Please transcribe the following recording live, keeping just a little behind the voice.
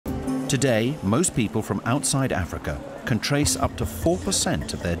Today, most people from outside Africa can trace up to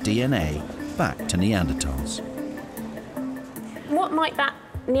 4% of their DNA back to Neanderthals. What might that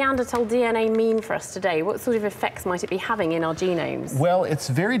Neanderthal DNA mean for us today? What sort of effects might it be having in our genomes? Well, it's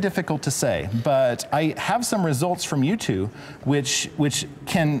very difficult to say, but I have some results from you two which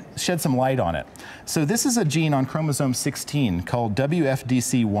can shed some light on it. So this is a gene on chromosome 16 called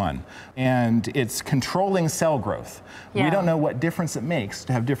WFDC1, and it's controlling cell growth. Yeah. We don't know what difference it makes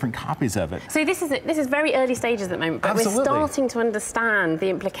to have different copies of it. So this is very early stages at the moment, but Absolutely. We're starting to understand the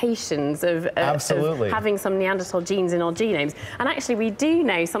implications of having some Neanderthal genes in our genomes. And actually we do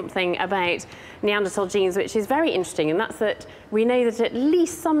know something about Neanderthal genes which is very interesting, and that's that we know that at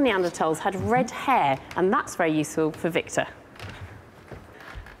least some Neanderthals had red hair, and that's very useful for Victor.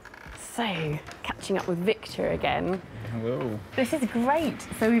 So, catching up with Victor again. Hello. This is great.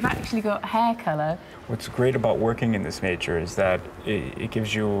 So we've actually got hair colour. What's great about working in this nature is that it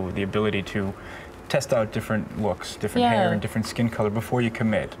gives you the ability to test out different looks, different hair and different skin colour before you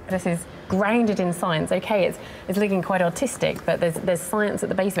commit. This is grounded in science. Okay, it's looking quite artistic, but there's science at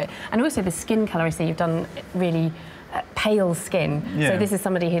the base of it. And also the skin colour, I see you've done really pale skin. Yeah. So this is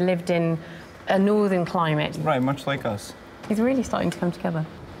somebody who lived in a northern climate. Right, much like us. It's really starting to come together.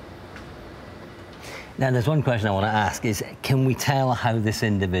 Now, there's one question I want to ask is, can we tell how this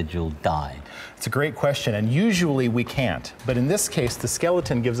individual died? It's a great question, and usually we can't. But in this case, the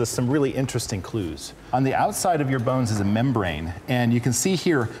skeleton gives us some really interesting clues. On the outside of your bones is a membrane, and you can see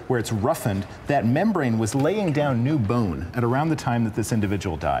here where it's roughened, that membrane was laying down new bone at around the time that this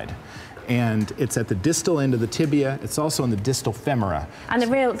individual died. And it's at the distal end of the tibia, it's also in the distal femora. And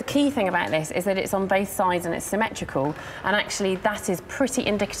the key thing about this is that it's on both sides and it's symmetrical, and actually that is pretty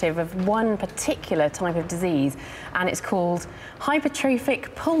indicative of one particular type of disease, and it's called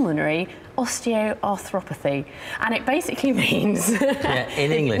hypertrophic pulmonary osteoarthropathy, and it basically means yeah,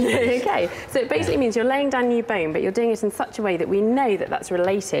 in English. Okay, so it basically means you're laying down new bone, but you're doing it in such a way that we know that that's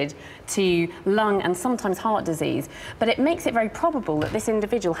related to lung and sometimes heart disease, but it makes it very probable that this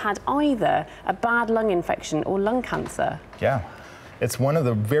individual had either a bad lung infection or lung cancer. Yeah. It's one of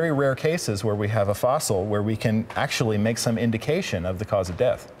the very rare cases where we have a fossil where we can actually make some indication of the cause of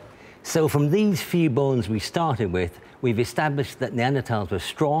death. So from these few bones we started with, we've established that Neanderthals were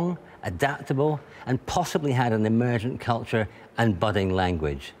strong, adaptable, and possibly had an emergent culture and budding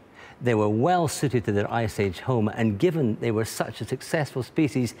language. They were well suited to their Ice Age home, and given they were such a successful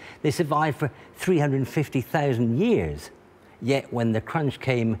species, they survived for 350,000 years. Yet when the crunch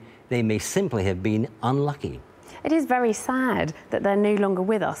came, they may simply have been unlucky. It is very sad that they're no longer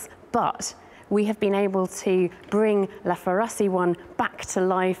with us, but we have been able to bring Lapharasie-1 back to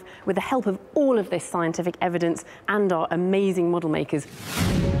life with the help of all of this scientific evidence and our amazing model makers.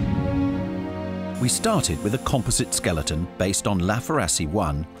 We started with a composite skeleton based on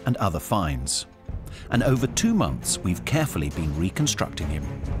Lapharasie-1 and other finds. And over 2 months, we've carefully been reconstructing him.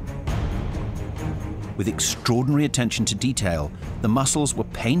 With extraordinary attention to detail, the muscles were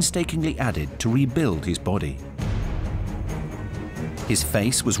painstakingly added to rebuild his body. His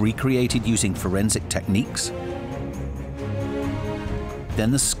face was recreated using forensic techniques. Then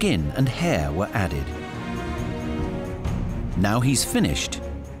the skin and hair were added. Now he's finished,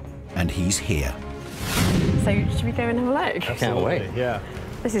 and he's here. So should we go and have a look? I can't wait. Yeah.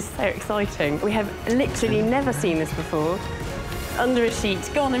 This is so exciting. We have literally never seen this before. Under a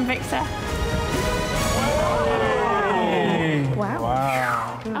sheet. Go on then, Victor. Wow.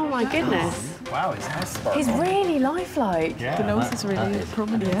 Wow. Oh my goodness. Wow, his eyes sparkle. He's really lifelike. Yeah. The nose is really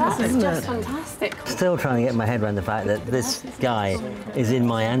prominent. That is just fantastic. Still trying to get my head around the fact that this guy is in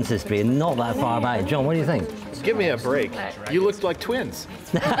my ancestry and not that far back. John, what do you think? Give me a break. You looked like twins.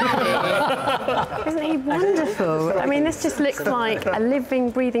 Isn't he wonderful? I mean, this just looks like a living,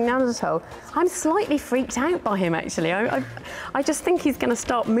 breathing Neanderthal. I'm slightly freaked out by him, actually. I just think he's going to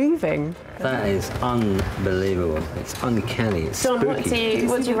start moving. That is unbelievable. It's uncanny. It's John, spooky.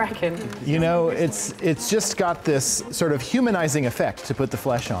 what do you reckon? You know, it's just got this sort of humanizing effect to put the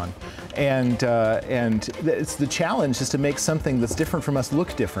flesh on. And it's the challenge is to make something that's different from us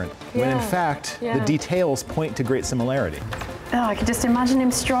look different, when in fact, the details point to great similarity. Oh, I can just imagine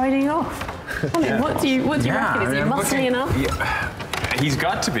him striding off. What do you reckon? Is he muscly enough? Yeah, he's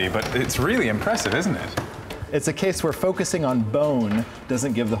got to be, but it's really impressive, isn't it? It's a case where focusing on bone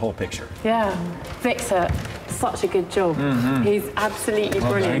doesn't give the whole picture. Yeah. Victor, such a good job. He's absolutely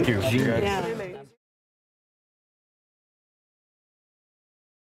brilliant. Thank you. Yeah.